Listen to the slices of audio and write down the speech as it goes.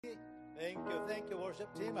Thank you,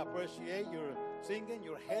 worship team. I appreciate your singing,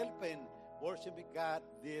 your help in worshiping God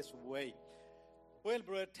this way. Well,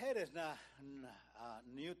 Brother Ted is not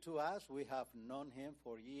new to us. We have known him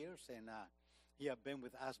for years, and he has been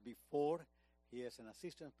with us before. He is an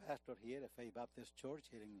assistant pastor here at Faith Baptist Church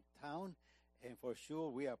here in town, and for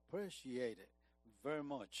sure we appreciate it very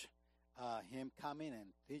much, him coming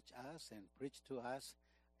and teach us and preach to us,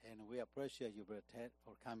 and we appreciate you, Brother Ted,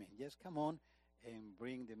 for coming. Just come on and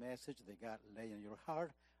bring the message that God laid in your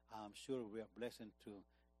heart. I'm sure we are blessing to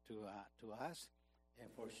us, and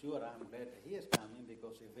for sure I'm glad that he is coming,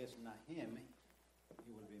 because if it's not him, it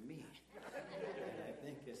will be me, and I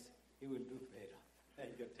think he will do better.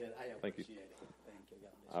 Thank you, Ted. I appreciate it. Thank you.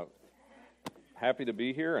 God bless you. Happy to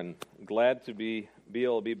be here and glad to be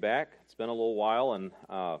able to be back. It's been a little while, and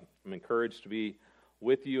I'm encouraged to be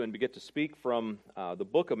with you and to get to speak from the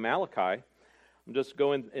book of Malachi. I'm just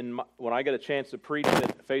going when I get a chance to preach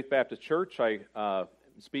at Faith Baptist Church, I'm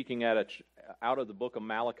speaking out of the book of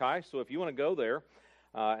Malachi. So if you want to go there,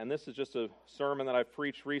 and this is just a sermon that I've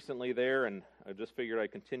preached recently there, and I just figured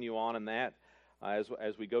I'd continue on in that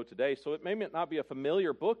as we go today. So it may not be a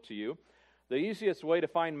familiar book to you. The easiest way to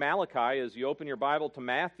find Malachi is you open your Bible to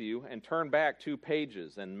Matthew and turn back 2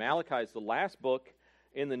 pages. And Malachi is the last book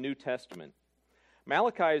in the New Testament.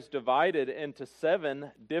 Malachi is divided into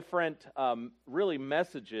 7 different really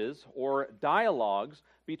messages or dialogues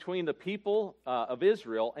between the people of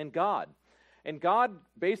Israel and God. And God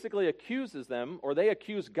basically accuses them, or they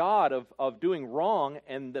accuse God of doing wrong,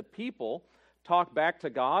 and the people talk back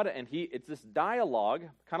to God, and it's this dialogue,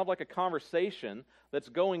 kind of like a conversation that's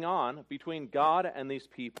going on between God and these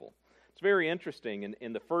people. It's very interesting.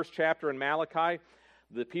 In the first chapter in Malachi,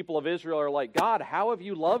 the people of Israel are like, God, how have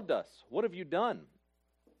you loved us? What have you done?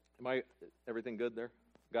 Everything good there?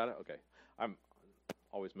 Got it? Okay. I'm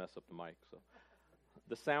always mess up the mic. So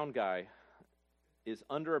the sound guy is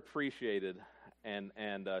underappreciated, and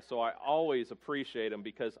so I always appreciate him,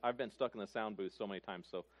 because I've been stuck in the sound booth so many times,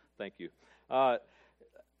 so thank you.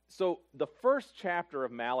 So the first chapter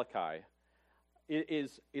of Malachi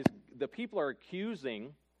is the people are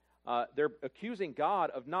accusing God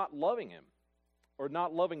of not loving him, or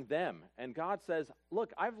not loving them. And God says,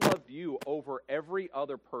 look, I've loved you over every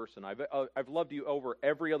other person. I've loved you over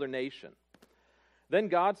every other nation. Then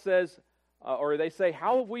God says, or they say,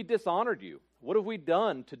 how have we dishonored you? What have we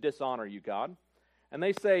done to dishonor you, God? And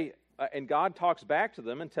they say, and God talks back to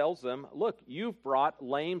them and tells them, look, you've brought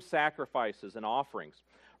lame sacrifices and offerings.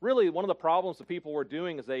 Really, one of the problems the people were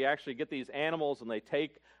doing is they actually get these animals and they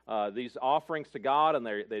take these offerings to God, and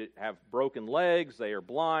they have broken legs, they are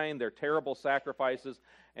blind, they're terrible sacrifices.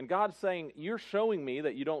 And God's saying, you're showing me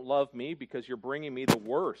that you don't love me because you're bringing me the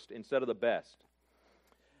worst instead of the best.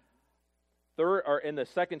 Third, or in the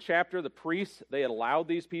second chapter, the priests, they had allowed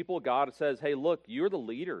these people. God says, hey, look, you're the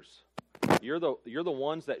leaders. You're the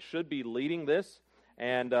ones that should be leading this,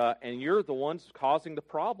 and you're the ones causing the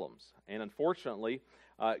problems. And unfortunately,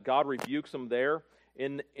 God rebukes them there.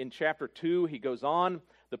 In chapter 2, he goes on.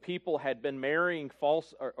 The people had been marrying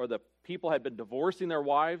false, or the people had been divorcing their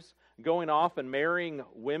wives, going off and marrying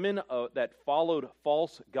women that followed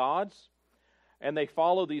false gods. And they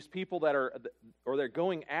follow these people they're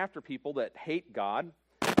going after people that hate God.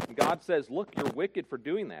 And God says, look, you're wicked for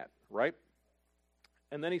doing that, right?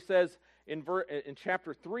 And then he says in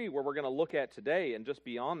chapter 3, where we're going to look at today, and just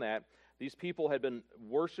beyond that, these people had been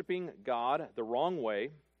worshiping God the wrong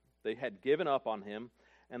way. They had given up on him,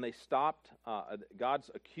 and they stopped.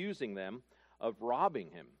 God's accusing them of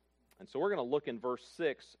robbing him. And so we're going to look in verse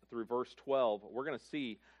 6 through verse 12. We're going to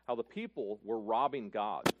see how the people were robbing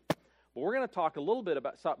God. But we're going to talk a little bit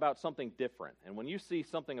about something different. And when you see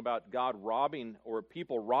something about God robbing, or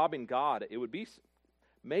people robbing God, it would be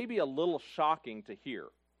maybe a little shocking to hear.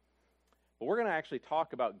 But we're going to actually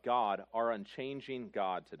talk about God, our unchanging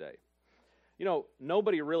God, today. You know,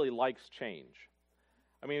 nobody really likes change.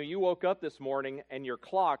 I mean, you woke up this morning and your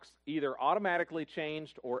clocks either automatically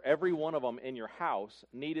changed, or every one of them in your house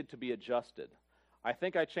needed to be adjusted. I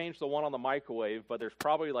think I changed the one on the microwave, but there's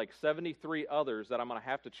probably like 73 others that I'm going to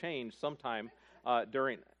have to change sometime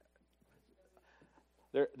during.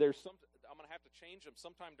 There's some. I'm going to have to change them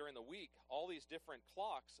sometime during the week. All these different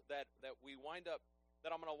clocks that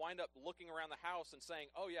I'm going to wind up looking around the house and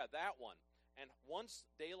saying, oh yeah, that one. And once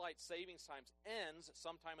daylight savings times ends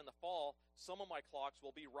sometime in the fall, some of my clocks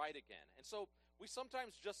will be right again. And so we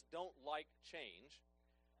sometimes just don't like change.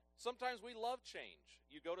 Sometimes we love change.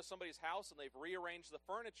 You go to somebody's house and they've rearranged the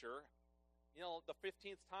furniture, the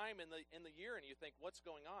 15th time in the year, and you think, what's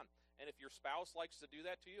going on? And if your spouse likes to do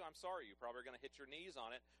that to you, I'm sorry, you're probably going to hit your knees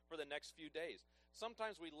on it for the next few days.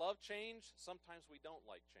 Sometimes we love change, sometimes we don't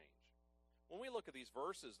like change. When we look at these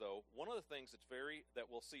verses, though, one of the things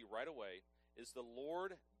that we'll see right away is the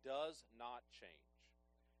Lord does not change.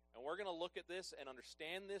 And we're going to look at this and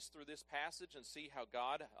understand this through this passage and see how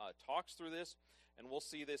God talks through this, and we'll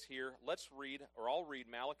see this here. Let's read, or I'll read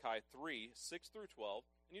Malachi 3, 6 through 12,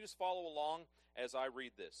 and you just follow along as I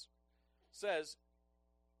read this. It says,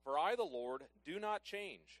 "For I, the Lord, do not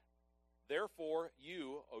change. Therefore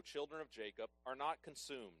you, O children of Jacob, are not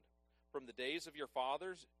consumed. From the days of your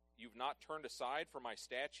fathers you've not turned aside from my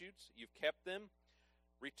statutes, you've kept them.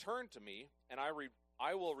 Return to me, and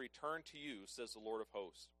I will return to you, says the Lord of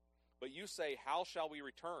hosts. But you say, how shall we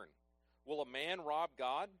return? Will a man rob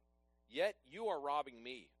God? Yet you are robbing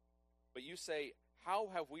me. But you say, how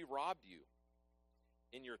have we robbed you?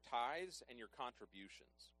 In your tithes and your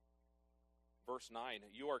contributions." Verse 9,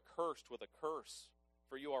 "You are cursed with a curse,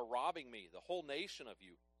 for you are robbing me, the whole nation of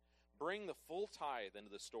you. Bring the full tithe into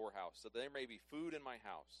the storehouse, that there may be food in my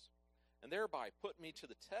house. And thereby put me to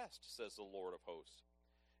the test, says the Lord of hosts.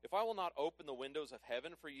 If I will not open the windows of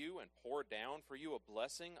heaven for you and pour down for you a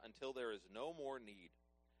blessing until there is no more need,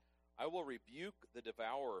 I will rebuke the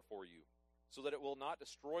devourer for you, so that it will not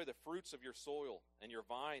destroy the fruits of your soil, and your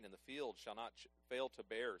vine in the field shall not fail to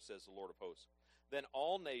bear, says the Lord of hosts. Then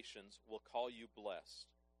all nations will call you blessed,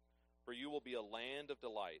 for you will be a land of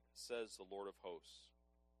delight, says the Lord of hosts."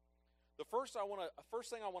 The first thing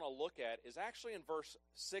I want to look at is actually in verse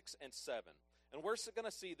 6 and 7. And we're going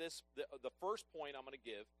to see this, the first point I'm going to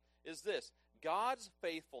give is this: God's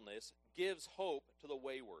faithfulness gives hope to the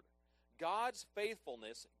wayward. God's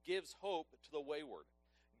faithfulness gives hope to the wayward.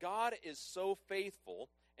 God is so faithful,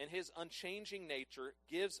 and his unchanging nature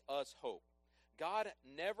gives us hope. God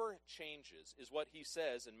never changes, is what he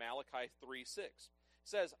says in Malachi 3:6. It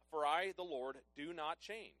says, "For I, the Lord, do not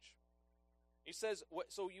change." He says,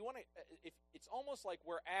 so you want to, it's almost like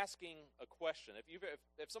we're asking a question.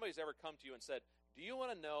 If somebody's ever come to you and said, do you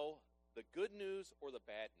want to know the good news or the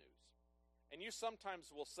bad news? And you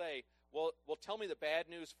sometimes will say, well, tell me the bad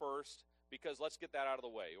news first, because let's get that out of the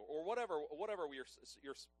way. Or whatever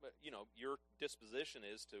your disposition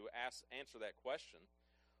is to answer that question.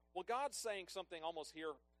 Well, God's saying something almost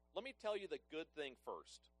here. Let me tell you the good thing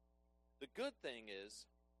first. The good thing is,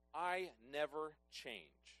 I never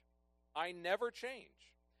change. I never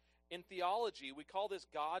change. In theology, we call this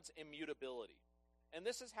God's immutability. And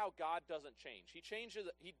this is how God doesn't change.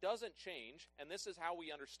 He doesn't change, and this is how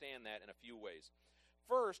we understand that in a few ways.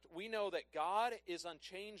 First, we know that God is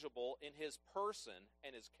unchangeable in his person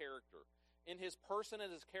and his character. In his person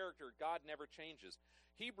and his character, God never changes.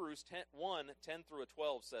 Hebrews 10 through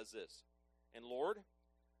 12 says this, "And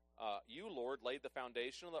you, Lord, laid the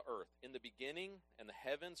foundation of the earth. In the beginning, and the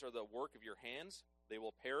heavens are the work of your hands. They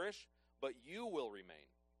will perish, but you will remain.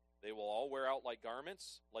 They will all wear out like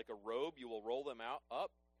garments. Like a robe, you will roll them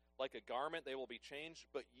up. Like a garment, they will be changed.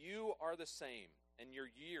 But you are the same, and your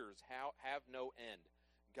years have no end."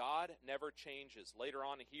 God never changes. Later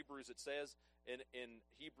on in Hebrews, it says in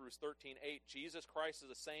Hebrews 13:8, Jesus Christ is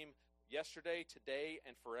the same yesterday, today,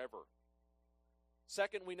 and forever.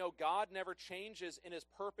 Second, we know God never changes in his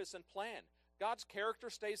purpose and plan. God's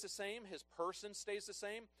character stays the same, his person stays the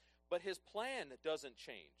same, but his plan doesn't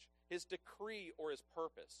change, his decree or his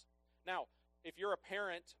purpose. Now, if you're a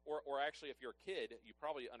parent, or actually if you're a kid, you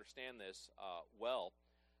probably understand this well.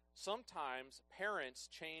 Sometimes parents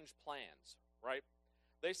change plans, right?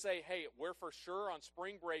 They say, hey, we're for sure on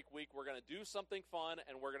spring break week, we're going to do something fun,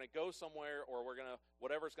 and we're going to go somewhere, or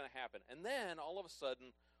whatever's going to happen. And then, all of a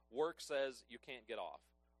sudden, work says you can't get off.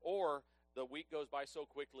 Or the week goes by so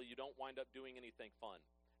quickly, you don't wind up doing anything fun.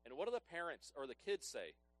 And what do the parents or the kids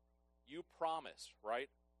say? You promised, right?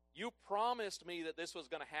 You promised me that this was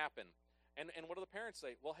going to happen. And what do the parents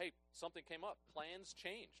say? Well, hey, something came up. Plans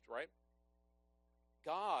changed, right?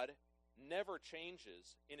 God never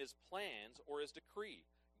changes in his plans or his decree.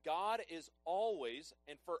 God is always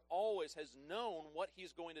and for always has known what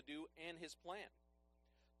he's going to do and his plan.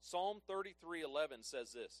 Psalm 33:11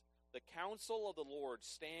 says this, "The counsel of the Lord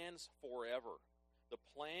stands forever, the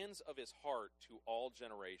plans of his heart to all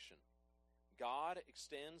generation." God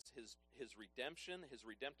extends his redemption, his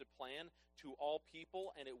redemptive plan to all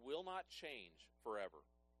people, and it will not change forever.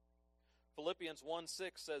 Philippians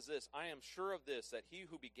 1:6 says this, "I am sure of this, that he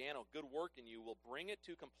who began a good work in you will bring it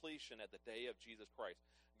to completion at the day of Jesus Christ."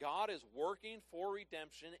 God is working for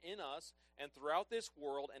redemption in us and throughout this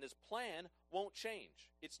world, and his plan won't change.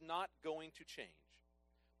 It's not going to change.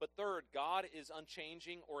 But third, God is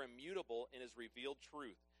unchanging or immutable in his revealed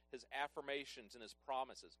truth, his affirmations, and his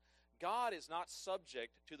promises. God is not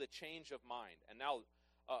subject to the change of mind. And now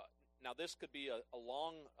Now, this could be a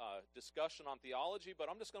long discussion on theology, but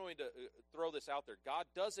I'm just going to throw this out there. God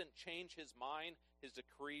doesn't change his mind, his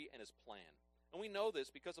decree, and his plan. And we know this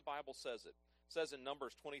because the Bible says it. It says in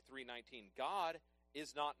Numbers 23:19, God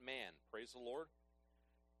is not man, praise the Lord,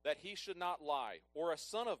 that he should not lie, or a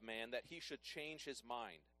son of man that he should change his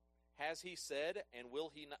mind. Has he said, and will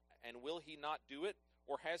he not do it?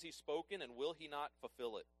 Or has he spoken, and will he not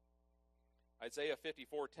fulfill it? Isaiah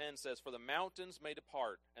 54:10 says, For the mountains may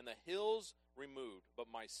depart, and the hills removed, but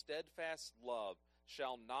my steadfast love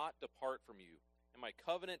shall not depart from you, and my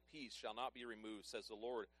covenant peace shall not be removed, says the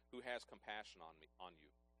Lord, who has compassion on you.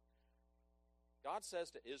 God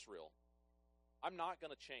says to Israel, I'm not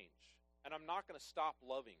going to change, and I'm not going to stop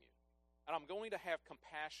loving you, and I'm going to have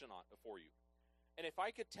compassion for you. And if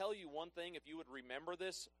I could tell you one thing, if you would remember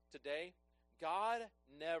this today, God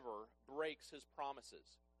never breaks his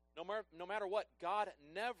promises. No matter what, God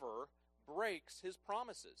never breaks his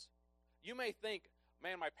promises. You may think,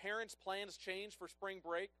 man, my parents' plans changed for spring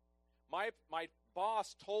break. My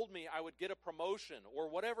boss told me I would get a promotion, or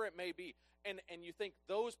whatever it may be. And you think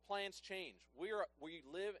those plans change. We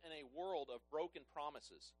live in a world of broken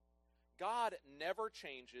promises. God never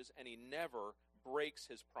changes, and he never breaks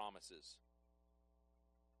his promises.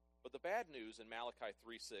 But the bad news in Malachi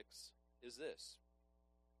 3:6 is this.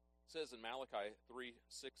 It says in Malachi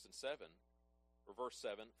 3:6 and 7, or verse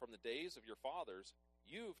 7, From the days of your fathers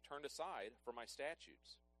you've turned aside from my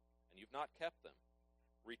statutes, and you've not kept them.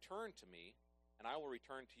 Return to me, and I will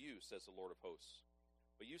return to you, says the Lord of hosts.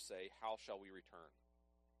 But you say, how shall we return?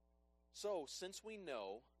 So, since we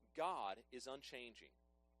know God is unchanging,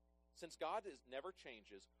 since God never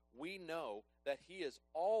changes, we know that he is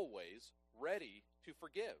always ready to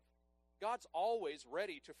forgive. God's always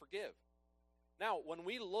ready to forgive. Now, when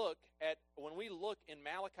we look in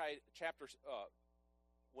Malachi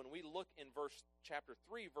when we look in chapter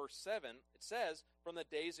 3, verse 7, it says, From the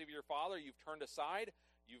days of your father you've turned aside,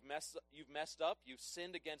 you've messed up, you've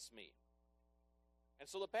sinned against me. And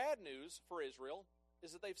so the bad news for Israel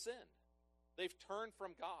is that they've sinned. They've turned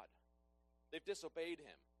from God. They've disobeyed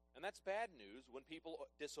him. And that's bad news when people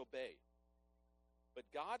disobey. But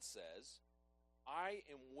God says, I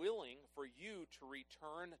am willing for you to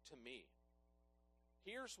return to me.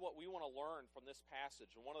 Here's what we want to learn from this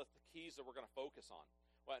passage, and one of the keys that we're going to focus on.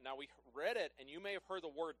 Well, now, we read it, and you may have heard the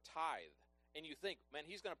word tithe, and you think, man,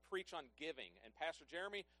 he's going to preach on giving. And Pastor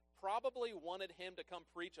Jeremy probably wanted him to come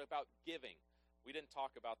preach about giving. We didn't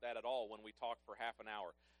talk about that at all when we talked for half an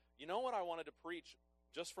hour. You know what I wanted to preach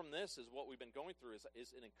just from this is what we've been going through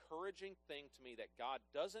is an encouraging thing to me that God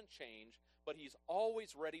doesn't change, but he's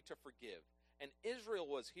always ready to forgive. And Israel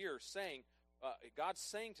was here saying, God's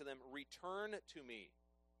saying to them, return to me.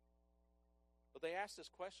 But they asked this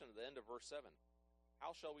question at the end of verse 7.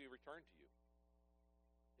 How shall we return to you?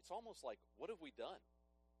 It's almost like, what have we done?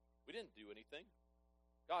 We didn't do anything.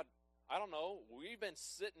 God, I don't know. We've been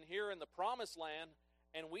sitting here in the promised land,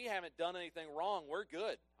 and we haven't done anything wrong. We're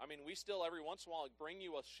good. I mean, we still every once in a while bring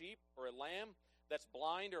you a sheep or a lamb that's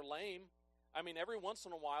blind or lame. I mean, every once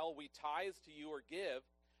in a while we tithe to you or give.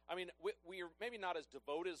 I mean, we are maybe not as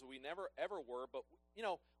devoted as we never ever were, but, you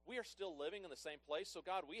know, we are still living in the same place. So,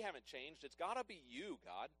 God, we haven't changed. It's got to be you,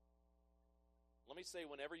 God. Let me say,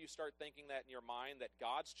 whenever you start thinking that in your mind, that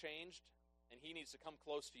God's changed and he needs to come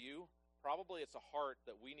close to you, probably it's a heart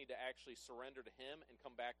that we need to actually surrender to him and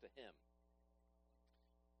come back to him.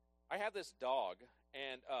 I have this dog,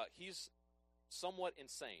 and he's somewhat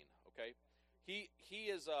insane, okay?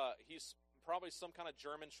 He's probably some kind of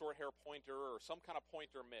German short-hair pointer or some kind of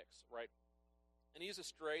pointer mix, right? And he's a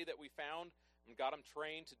stray that we found and got him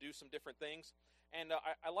trained to do some different things. And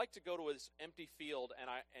I like to go to his empty field,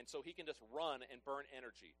 and so he can just run and burn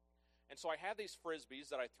energy. And so I have these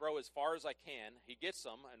Frisbees that I throw as far as I can. He gets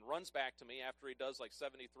them and runs back to me after he does like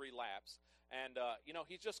 73 laps. And,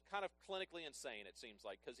 he's just kind of clinically insane, it seems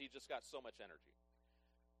like, because he just got so much energy.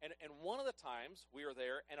 And one of the times we were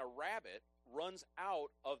there, and a rabbit runs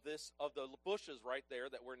out of the bushes right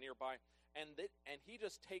there that were nearby, and he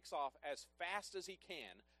just takes off as fast as he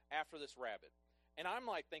can after this rabbit. And I'm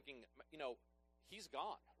like thinking, he's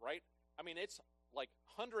gone, right? I mean, it's like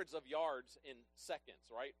hundreds of yards in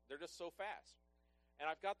seconds, right? They're just so fast.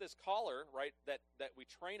 And I've got this collar, right, that we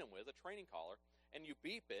train them with, a training collar, and you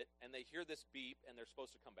beep it, and they hear this beep, and they're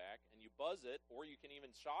supposed to come back, and you buzz it, or you can even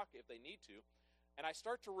shock if they need to. And I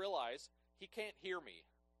start to realize he can't hear me,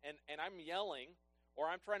 and I'm yelling,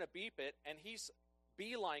 or I'm trying to beep it, and he's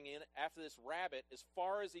beelining after this rabbit as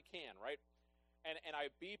far as he can, right? And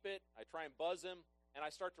I beep it, I try and buzz him, and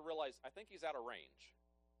I start to realize I think he's out of range.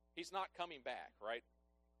 He's not coming back, right?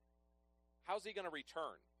 How's he going to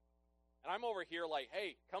return? And I'm over here like,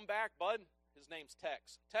 hey, come back, bud. His name's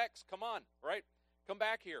Tex. Tex, come on, right? Come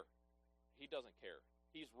back here. He doesn't care.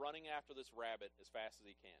 He's running after this rabbit as fast as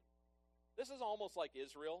he can. This is almost like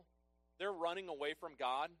Israel. They're running away from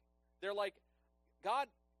God. They're like, God,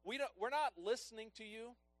 we're not listening to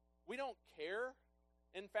you. We don't care.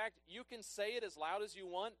 In fact, you can say it as loud as you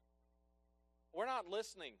want. We're not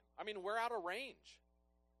listening. I mean, we're out of range.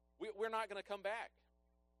 We're not going to come back.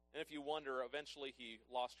 And if you wonder, eventually he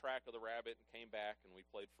lost track of the rabbit and came back, and we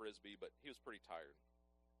played Frisbee, but he was pretty tired.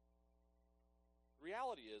 The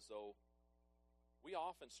reality is, though, we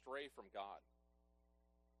often stray from God.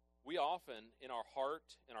 We often, in our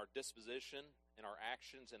heart, in our disposition, in our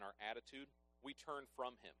actions, in our attitude, we turn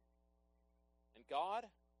from him. And God,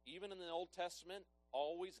 even in the Old Testament,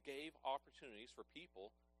 always gave opportunities for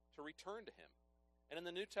people to return to him. And in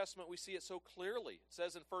the New Testament, we see it so clearly. It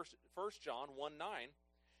says in 1 John 1:9,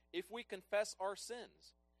 if we confess our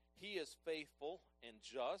sins, he is faithful and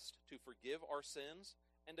just to forgive our sins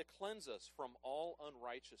and to cleanse us from all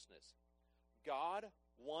unrighteousness. God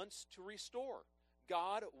wants to restore.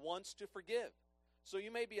 God wants to forgive. So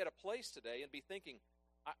you may be at a place today and be thinking,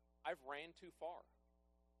 I've ran too far.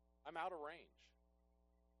 I'm out of range.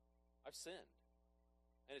 I've sinned.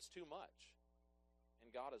 And it's too much.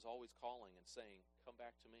 And God is always calling and saying, come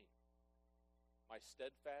back to me. My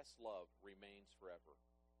steadfast love remains forever.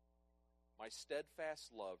 My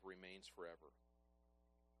steadfast love remains forever.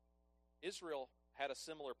 Israel had a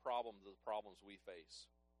similar problem to the problems we face.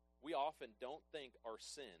 We often don't think our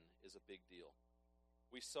sin is a big deal.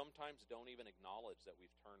 We sometimes don't even acknowledge that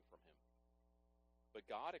we've turned from him. But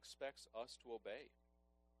God expects us to obey.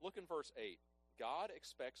 Look in verse 8. God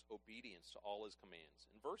expects obedience to all his commands.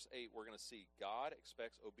 In verse 8, we're going to see God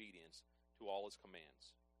expects obedience to all his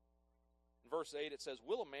commands. In verse 8, it says,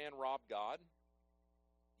 will a man rob God?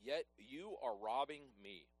 Yet you are robbing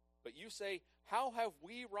me. But you say, how have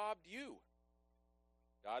we robbed you?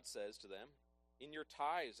 God says to them, in your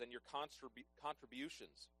tithes and your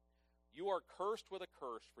contributions. You are cursed with a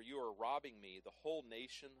curse, for you are robbing me, the whole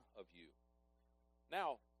nation of you.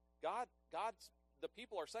 Now, the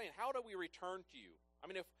people are saying, how do we return to you? I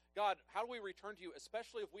mean, how do we return to you,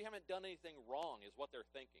 especially if we haven't done anything wrong, is what they're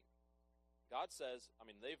thinking. God says,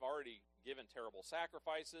 they've already given terrible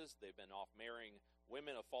sacrifices. They've been off marrying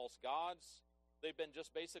women of false gods. They've been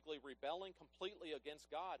just basically rebelling completely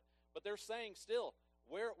against God. But they're saying still,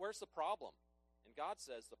 where's the problem? And God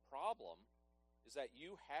says, the problem is that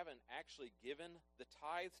you haven't actually given the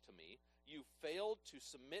tithe to me. You failed to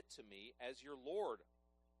submit to me as your Lord.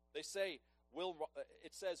 They say,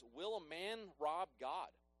 it says, will a man rob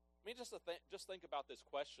God? Just think about this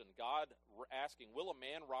question. God asking, will a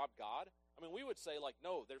man rob God? We would say,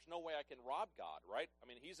 no, there's no way I can rob God, right?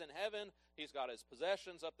 He's in heaven. He's got his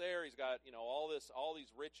possessions up there. He's got, all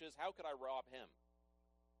these riches. How could I rob him?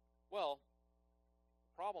 Well,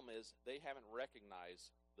 the problem is they haven't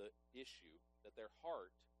recognized the issue that their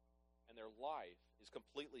heart and their life is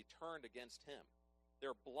completely turned against him.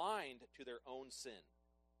 They're blind to their own sin.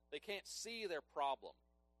 They can't see their problem.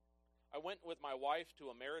 I went with my wife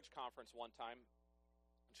to a marriage conference one time,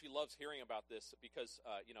 and she loves hearing about this because,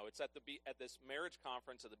 it's at this marriage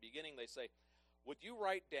conference at the beginning, they say, would you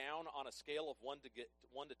write down on a scale of 1 to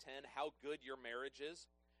 10 how good your marriage is?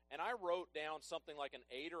 And I wrote down something like an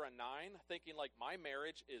 8 or a 9, thinking my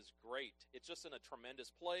marriage is great. It's just in a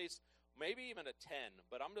tremendous place, maybe even a 10,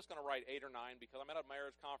 but I'm just going to write 8 or 9 because I'm at a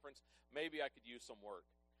marriage conference. Maybe I could use some work.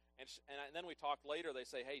 And then we talked later. They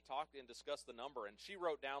say, hey, talk and discuss the number. And she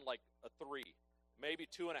wrote down a 3, maybe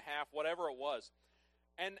 2.5, whatever it was.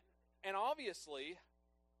 And obviously,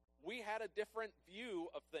 we had a different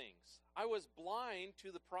view of things. I was blind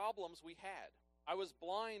to the problems we had. I was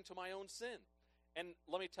blind to my own sin. And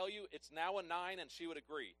let me tell you, it's now a 9, and she would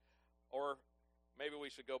agree. Or maybe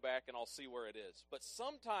we should go back and I'll see where it is. But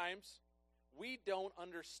sometimes we don't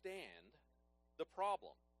understand the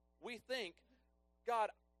problem. We think, God,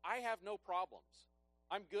 I have no problems.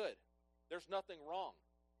 I'm good. There's nothing wrong.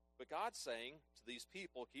 But God's saying to these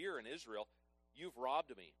people here in Israel, you've robbed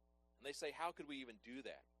me. And they say, how could we even do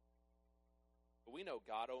that? But we know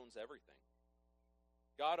God owns everything.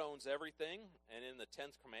 God owns everything, and in the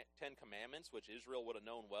 10 Commandments, which Israel would have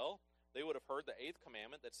known well, they would have heard the 8th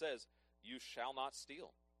commandment that says, you shall not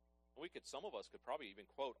steal. And some of us could probably even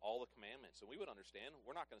quote all the commandments, and we would understand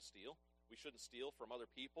we're not going to steal. We shouldn't steal from other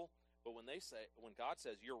people. But when God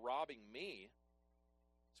says, you're robbing me,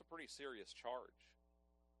 it's a pretty serious charge.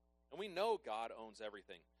 And we know God owns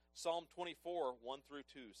everything. Psalm 24, 1 through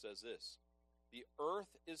 2 says this, the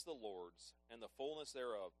earth is the Lord's, and the fullness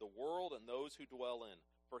thereof, the world and those who dwell in.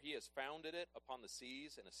 For he has founded it upon the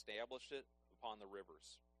seas and established it upon the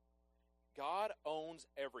rivers. God owns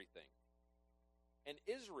everything. And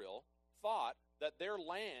Israel thought that their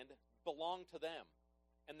land belonged to them.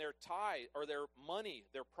 And their tithe, or their money,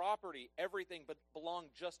 their property, everything but belonged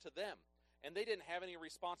just to them. And they didn't have any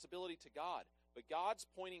responsibility to God. But God's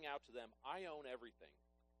pointing out to them, I own everything.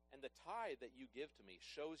 And the tithe that you give to me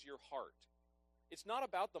shows your heart. It's not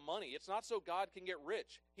about the money. It's not so God can get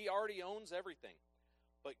rich. He already owns everything.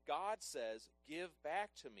 But God says, give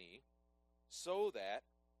back to me so that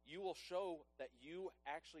you will show that you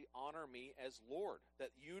actually honor me as Lord,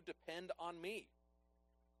 that you depend on me.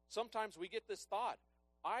 Sometimes we get this thought,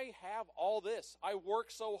 I have all this. I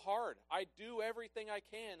work so hard. I do everything I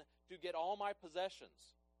can to get all my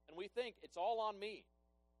possessions. And we think it's all on me.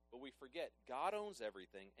 But we forget God owns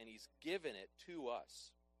everything and He's given it to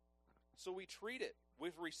us. So we treat it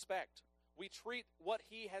with respect. We treat what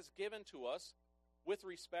He has given to us with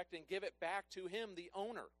respect and give it back to Him, the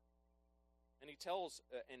owner. And He tells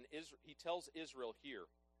Israel here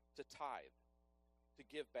to tithe, to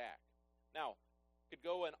give back. Now, could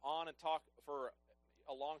go on and talk for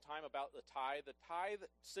a long time about the tithe. The tithe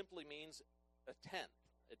simply means a tenth.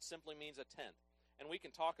 It simply means a tenth. And we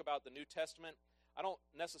can talk about the New Testament. I don't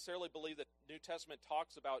necessarily believe that New Testament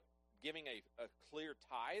talks about giving a clear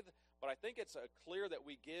tithe, but I think it's clear that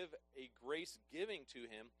we give a grace giving to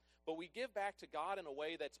Him, but we give back to God in a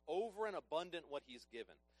way that's over and abundant what He's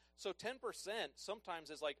given. So 10% sometimes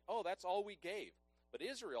is like, oh, that's all we gave. But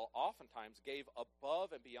Israel oftentimes gave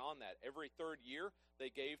above and beyond that. Every third year, they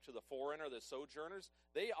gave to the foreigner, the sojourners.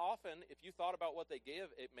 They often, if you thought about what they gave,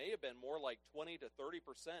 it may have been more like 20 to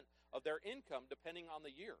 30% of their income, depending on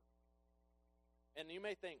the year. And you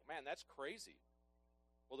may think, man, that's crazy.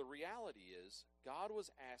 Well, the reality is, God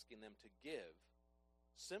was asking them to give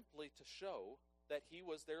simply to show that He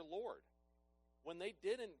was their Lord. When they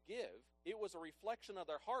didn't give, it was a reflection of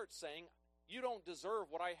their hearts saying, you don't deserve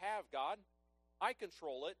what I have, God. I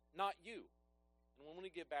control it, not you. And when we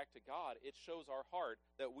give back to God, it shows our heart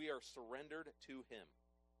that we are surrendered to Him.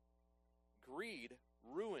 Greed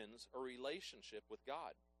ruins a relationship with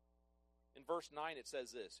God. In verse 9 it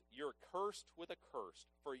says this, you're cursed with a curse,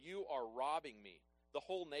 for you are robbing me, the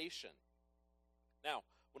whole nation. Now,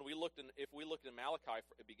 if we looked in Malachi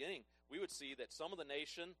at the beginning, we would see that some of the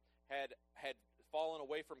nation had fallen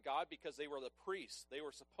away from God because they were the priests. They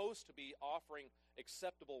were supposed to be offering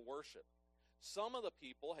acceptable worship. Some of the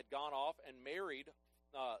people had gone off and married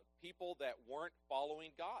people that weren't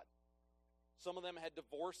following God. Some of them had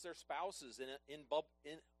divorced their spouses in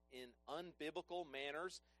unbiblical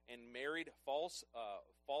manners and married false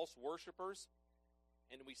worshipers.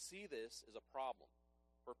 And we see this as a problem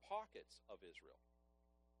for pockets of Israel.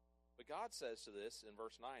 But God says to this in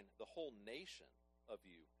verse 9, the whole nation of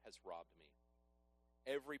you has robbed me.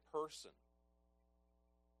 Every person.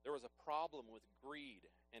 There was a problem with greed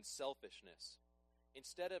and selfishness.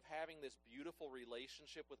 Instead of having this beautiful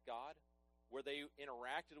relationship with God, where they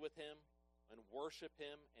interacted with Him and worshiped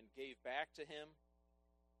Him and gave back to Him,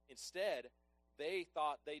 instead, they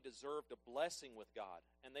thought they deserved a blessing with God.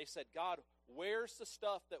 And they said, God, where's the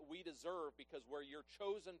stuff that we deserve because we're your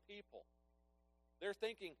chosen people? They're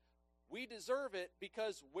thinking, we deserve it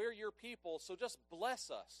because we're your people, so just bless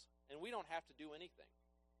us, and we don't have to do anything.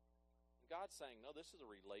 And God's saying, no, this is a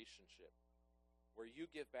relationship where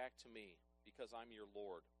you give back to me because I'm your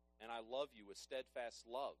Lord, and I love you with steadfast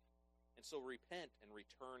love. And so repent and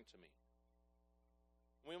return to me.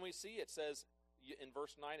 When we see it says, in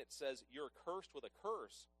verse 9 it says, you're cursed with a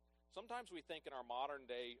curse. Sometimes we think in our modern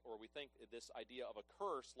day, or we think this idea of a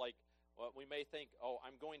curse, like we may think, oh,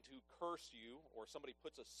 I'm going to curse you, or somebody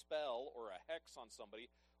puts a spell or a hex on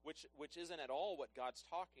somebody, which isn't at all what God's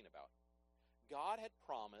talking about. God had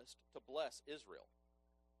promised to bless Israel.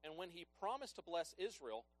 And when He promised to bless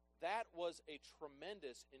Israel, that was a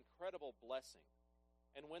tremendous, incredible blessing.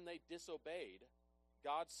 And when they disobeyed,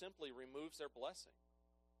 God simply removes their blessing.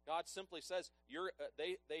 God simply says,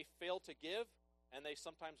 they fail to give, and they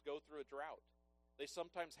sometimes go through a drought. They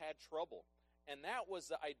sometimes had trouble. And that was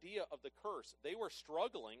the idea of the curse. They were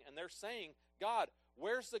struggling, and they're saying, God,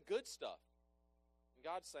 where's the good stuff? And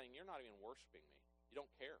God's saying, you're not even worshiping me. You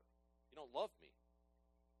don't care. You don't love me.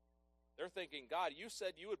 They're thinking, God, you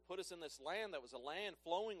said you would put us in this land that was a land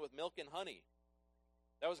flowing with milk and honey.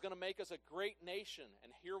 That was going to make us a great nation,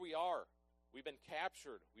 and here we are. We've been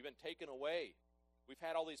captured. We've been taken away. We've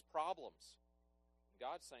had all these problems. And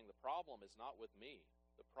God's saying the problem is not with me.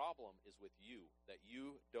 The problem is with you, that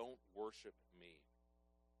you don't worship me.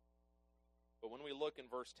 But when we look in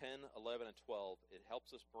verse 10, 11, and 12, it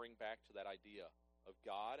helps us bring back to that idea of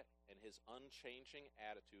God and His unchanging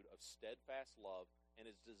attitude of steadfast love and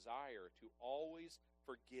His desire to always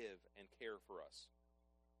forgive and care for us.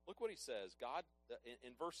 Look what he says. God,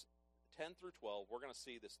 in verse 10 through 12, we're going to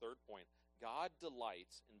see this third point. God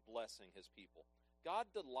delights in blessing his people. God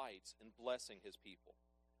delights in blessing his people.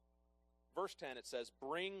 Verse 10, it says,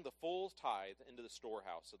 bring the full tithe into the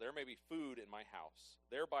storehouse, so there may be food in my house.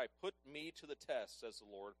 Thereby put me to the test, says the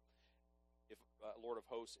Lord, Lord of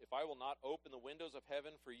hosts, if I will not open the windows of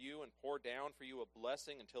heaven for you and pour down for you a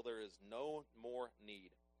blessing until there is no more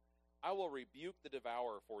need. I will rebuke the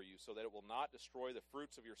devourer for you, so that it will not destroy the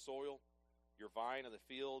fruits of your soil. Your vine of the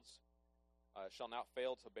fields shall not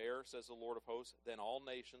fail to bear, says the Lord of hosts. Then all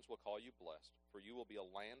nations will call you blessed, for you will be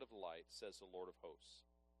a land of light, says the Lord of hosts.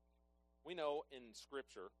 We know in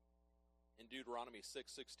Scripture, in Deuteronomy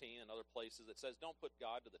 6:16 and other places, it says, don't put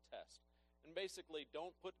God to the test. And basically,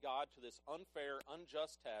 don't put God to this unfair,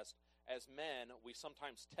 unjust test. As men, we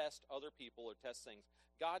sometimes test other people or test things.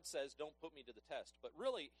 God says, don't put me to the test. But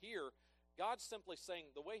really, here, God's simply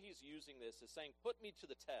saying, the way he's using this is saying, put me to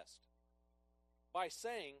the test. By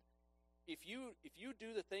saying, if you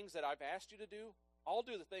do the things that I've asked you to do, I'll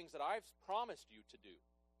do the things that I've promised you to do.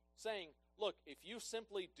 Saying, look, if you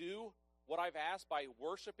simply do what I've asked by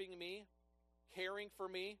worshiping me, caring for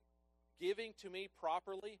me, giving to me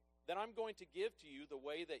properly, then I'm going to give to you the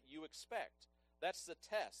way that you expect. That's the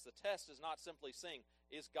test. The test is not simply saying,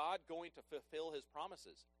 is God going to fulfill his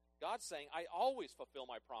promises? God's saying, I always fulfill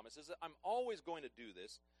my promises. I'm always going to do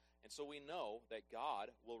this. And so we know that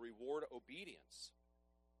God will reward obedience.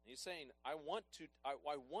 And he's saying, I want you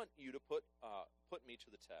to put me to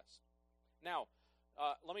the test. Now,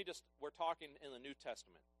 we're talking in the New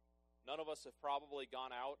Testament. None of us have probably gone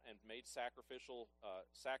out and made sacrificial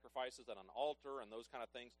sacrifices at an altar and those kind of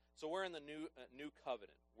things. So we're in the new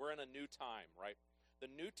covenant. We're in a new time, right? The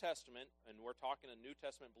New Testament, and we're talking to New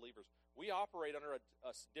Testament believers, we operate under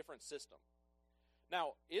a different system.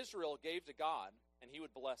 Now, Israel gave to God, and he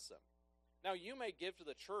would bless them. Now, you may give to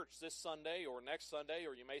the church this Sunday or next Sunday,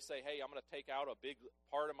 or you may say, hey, I'm going to take out a big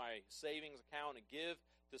part of my savings account and give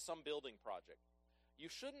to some building project. You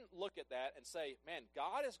shouldn't look at that and say, man,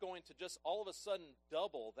 God is going to just all of a sudden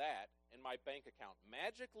double that in my bank account.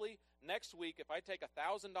 Magically, next week, if I take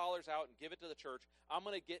 $1,000 out and give it to the church, I'm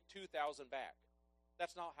going to get $2,000 back.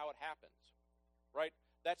 That's not how it happens, right?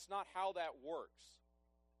 That's not how that works.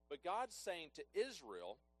 But God's saying to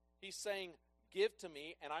Israel, he's saying, give to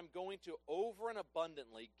me, and I'm going to over and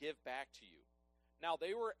abundantly give back to you. Now,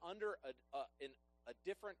 they were under a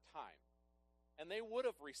different time, and they would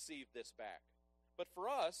have received this back. But for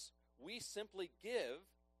us, we simply give,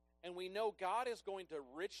 and we know God is going to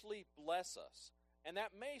richly bless us. And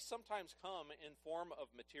that may sometimes come in form of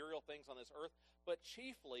material things on this earth, but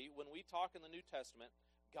chiefly, when we talk in the New Testament,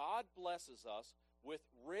 God blesses us with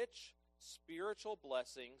rich spiritual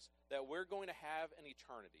blessings that we're going to have in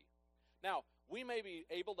eternity. Now, we may be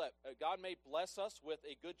able to, God may bless us with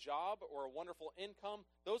a good job or a wonderful income.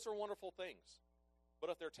 Those are wonderful things.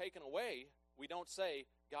 But if they're taken away, we don't say,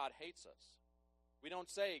 God hates us. We don't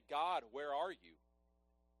say, God, where are you?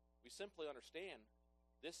 We simply understand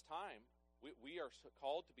this time we are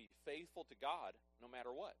called to be faithful to God no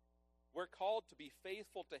matter what. We're called to be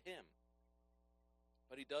faithful to him.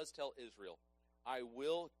 But he does tell Israel, I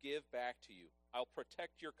will give back to you. I'll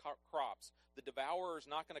protect your crops. The devourer is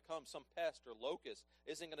not going to come. Some pest or locust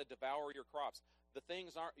isn't going to devour your crops.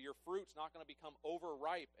 Your fruit's not going to become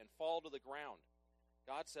overripe and fall to the ground.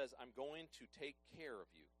 God says, I'm going to take care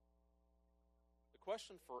of you.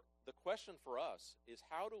 The question for us is,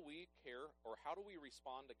 how do we care, or how do we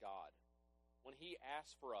respond to God when he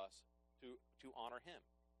asks for us to honor him?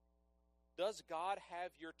 Does God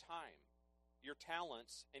have your time, your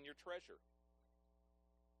talents, and your treasure?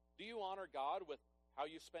 Do you honor God with how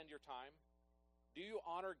you spend your time? Do you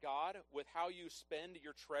honor God with how you spend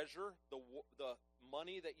your treasure, the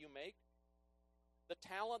money that you make? The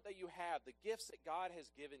talent that you have, the gifts that God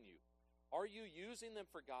has given you, are you using them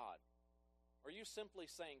for God? Are you simply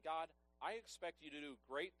saying, God, I expect you to do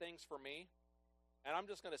great things for me, and I'm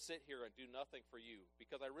just going to sit here and do nothing for you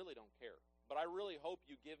because I really don't care. But I really hope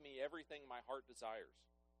you give me everything my heart desires.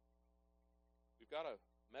 We've got a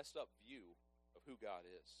messed up view of who God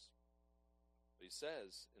is. But he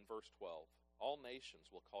says in verse 12, all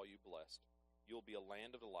nations will call you blessed. You will be a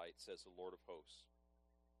land of delight, says the Lord of hosts.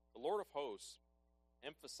 The Lord of hosts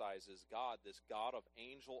emphasizes God, this God of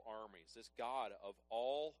angel armies, this God of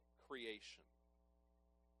all creation.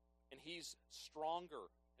 And he's stronger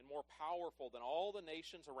and more powerful than all the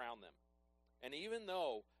nations around them. And even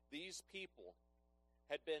though these people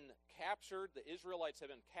had been captured, the Israelites had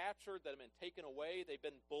been captured, that had been taken away, they've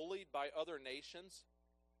been bullied by other nations,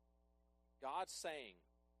 God's saying,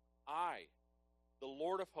 I, the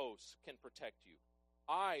Lord of hosts, can protect you.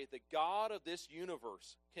 I, the God of this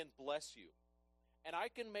universe, can bless you. And I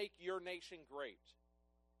can make your nation great.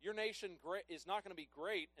 Your nation is not going to be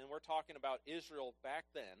great, and we're talking about Israel back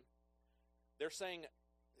then. They're saying,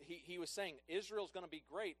 he was saying, Israel's going to be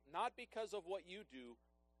great, not because of what you do,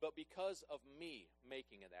 but because of me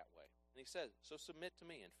making it that way. And he says, so submit to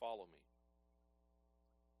me and follow me.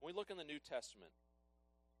 When we look in the New Testament,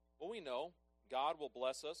 well, we know God will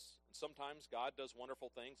bless us, and sometimes God does wonderful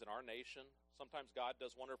things in our nation. Sometimes God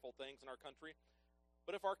does wonderful things in our country.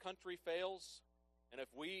 But if our country fails, and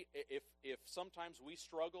if sometimes we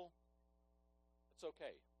struggle, it's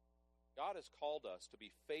okay. God has called us to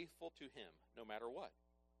be faithful to Him no matter what.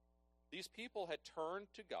 These people had turned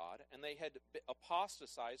to God, and they had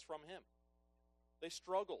apostatized from Him. They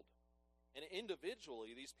struggled. And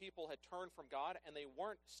individually, these people had turned from God, and they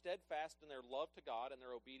weren't steadfast in their love to God and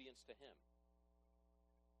their obedience to Him.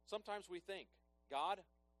 Sometimes we think, God,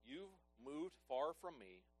 you've moved far from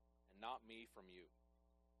me, and not me from you.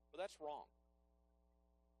 But that's wrong.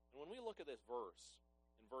 And when we look at this verse,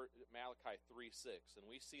 in Malachi 3:6, and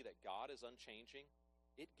we see that God is unchanging,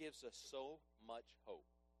 it gives us so much hope.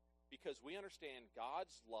 Because we understand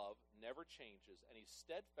God's love never changes, and He's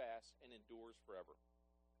steadfast and endures forever.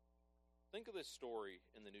 Think of this story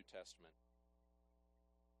in the New Testament.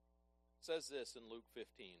 It says this in Luke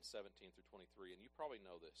 15:17 through 23, and you probably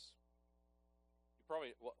know this.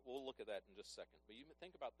 We'll look at that in just a second. But you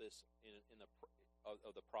think about this in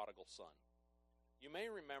the prodigal son. You may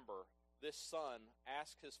remember this son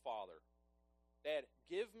asked his father, Dad,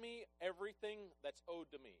 give me everything that's owed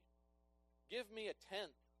to me. Give me a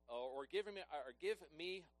tenth, or give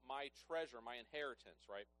me my treasure, my inheritance,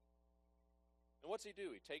 right? And what's he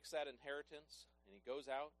do? He takes that inheritance and he goes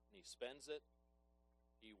out and he spends it.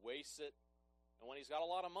 He wastes it. And when he's got a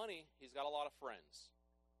lot of money, he's got a lot of friends.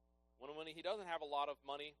 When he doesn't have a lot of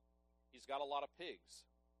money, he's got a lot of pigs.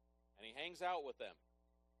 And he hangs out with them.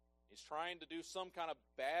 He's trying to do some kind of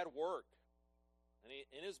bad work. And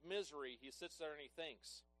in his misery, he sits there and he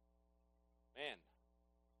thinks, man,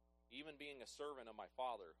 even being a servant of my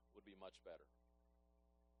father would be much better.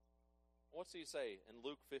 What's he say? In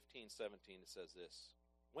Luke 15:17, it says this.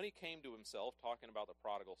 When he came to himself, talking about the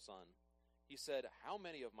prodigal son, he said, how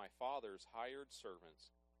many of my father's hired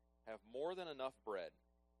servants have more than enough bread,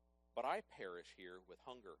 but I perish here with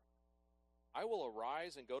hunger? I will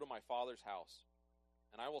arise and go to my father's house,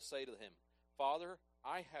 and I will say to him, Father,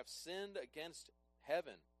 I have sinned against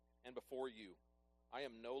heaven and before you. I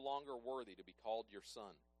am no longer worthy to be called your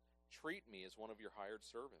son. Treat me as one of your hired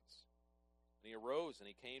servants. And he arose and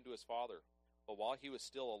he came to his father. But while he was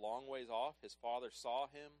still a long ways off, his father saw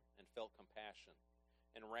him and felt compassion,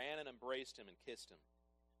 and ran and embraced him and kissed him.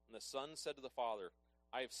 And the son said to the father,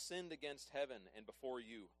 I have sinned against heaven and before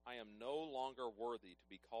you. I am no longer worthy to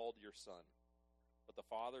be called your son. But the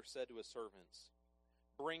father said to his servants,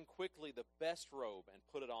 Bring quickly the best robe and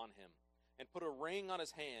put it on him, and put a ring on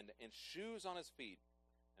his hand and shoes on his feet,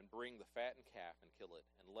 and bring the fattened calf and kill it,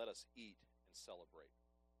 and let us eat and celebrate.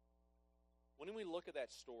 When we look at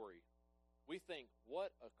that story, we think,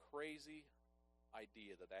 what a crazy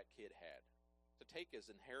idea that kid had. To take his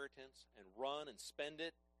inheritance and run and spend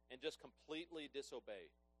it and just completely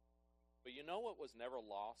disobey. But you know what was never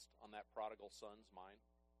lost on that prodigal son's mind?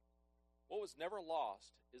 What was never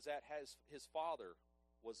lost is that his father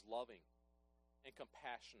was loving and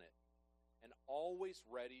compassionate and always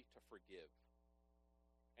ready to forgive.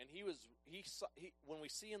 And when we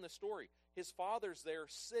see in the story, his father's there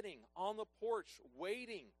sitting on the porch,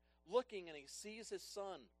 waiting, looking, and he sees his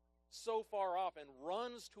son so far off and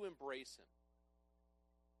runs to embrace him.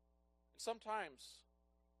 And sometimes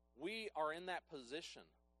we are in that position,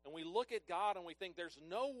 and we look at God and we think there's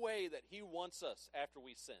no way that He wants us after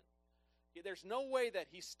we sin. There's no way that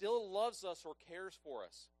He still loves us or cares for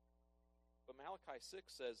us. But Malachi 6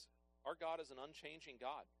 says, our God is an unchanging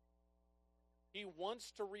God. He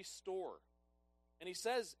wants to restore. And He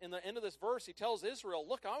says in the end of this verse, He tells Israel,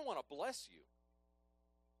 look, I want to bless you.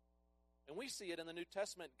 And we see it in the New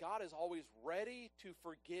Testament. God is always ready to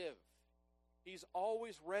forgive. He's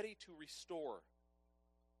always ready to restore.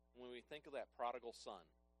 When we think of that prodigal son,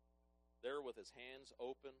 there with his hands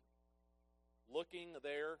open, looking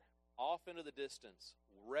there off into the distance,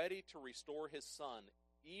 ready to restore his son,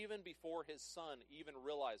 even before his son even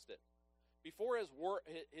realized it. Before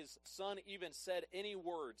his son even said any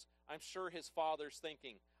words, I'm sure his father's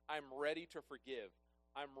thinking, I'm ready to forgive.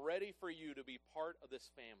 I'm ready for you to be part of this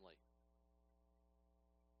family.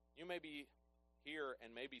 You may be here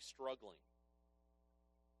and may be struggling.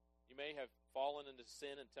 You may have fallen into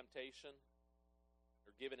sin and temptation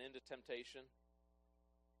or given into temptation.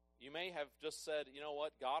 You may have just said, you know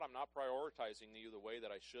what, God, I'm not prioritizing you the way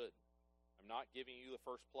that I should. I'm not giving you the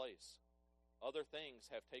first place. Other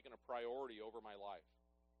things have taken a priority over my life.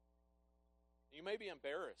 You may be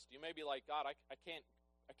embarrassed. You may be like, God, I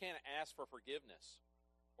can't ask for forgiveness.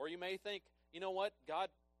 Or you may think, you know what,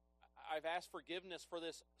 God, I've asked forgiveness for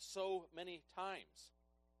this so many times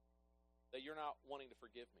that you're not wanting to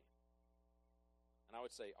forgive me. And I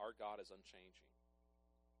would say our God is unchanging.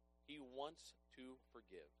 He wants to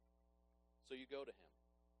forgive. So you go to him,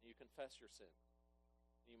 and you confess your sin,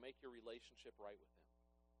 and you make your relationship right with him.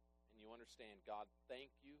 And you understand, God,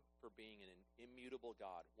 thank you for being an immutable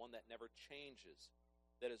God, one that never changes,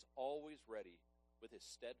 that is always ready with his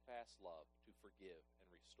steadfast love to forgive and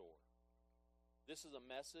restore. This is a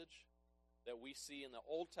message that we see in the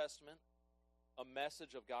Old Testament, a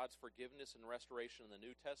message of God's forgiveness and restoration in the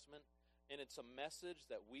New Testament, and it's a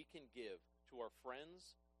message that we can give to our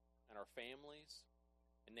friends and our families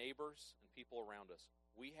and neighbors and people around us.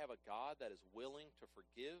 We have a God that is willing to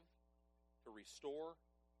forgive, to restore,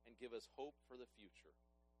 and give us hope for the future.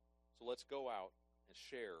 So let's go out and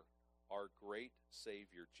share our great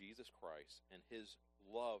Savior, Jesus Christ, and his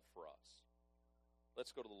love for us.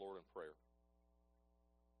 Let's go to the Lord in prayer.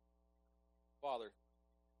 Father,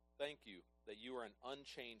 thank you that you are an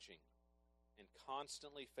unchanging and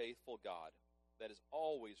constantly faithful God that is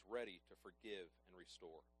always ready to forgive and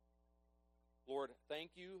restore. Lord,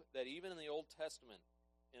 thank you that even in the Old Testament,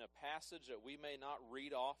 in a passage that we may not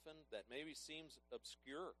read often, that maybe seems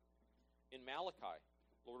obscure, in Malachi,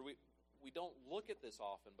 Lord, we don't look at this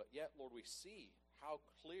often, but yet, Lord, we see how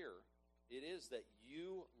clear it is that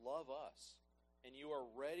you love us and you are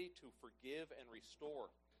ready to forgive and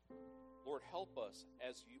restore. Lord, help us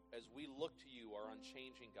as we look to you, our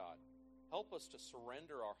unchanging God. Help us to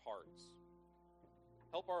surrender our hearts.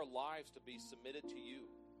 Help our lives to be submitted to you.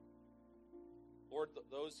 Lord,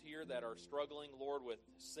 those here that are struggling, Lord, with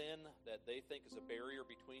sin that they think is a barrier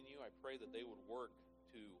between you, I pray that they would work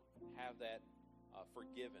to have that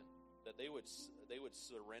forgiven, that they would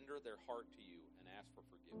surrender their heart to you and ask for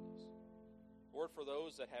forgiveness. Lord, for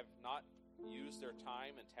those that have not used their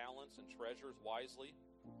time and talents and treasures wisely,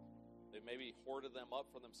 they maybe hoarded them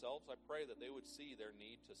up for themselves, I pray that they would see their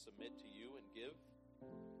need to submit to you and give.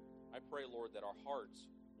 I pray, Lord, that our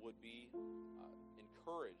hearts would be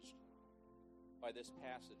encouraged by this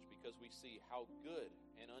passage because we see how good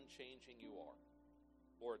and unchanging you are.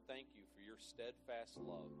 Lord, thank you for your steadfast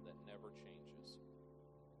love that never changes.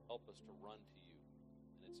 Help us to run to you.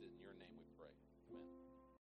 And it's in your name we pray. Amen.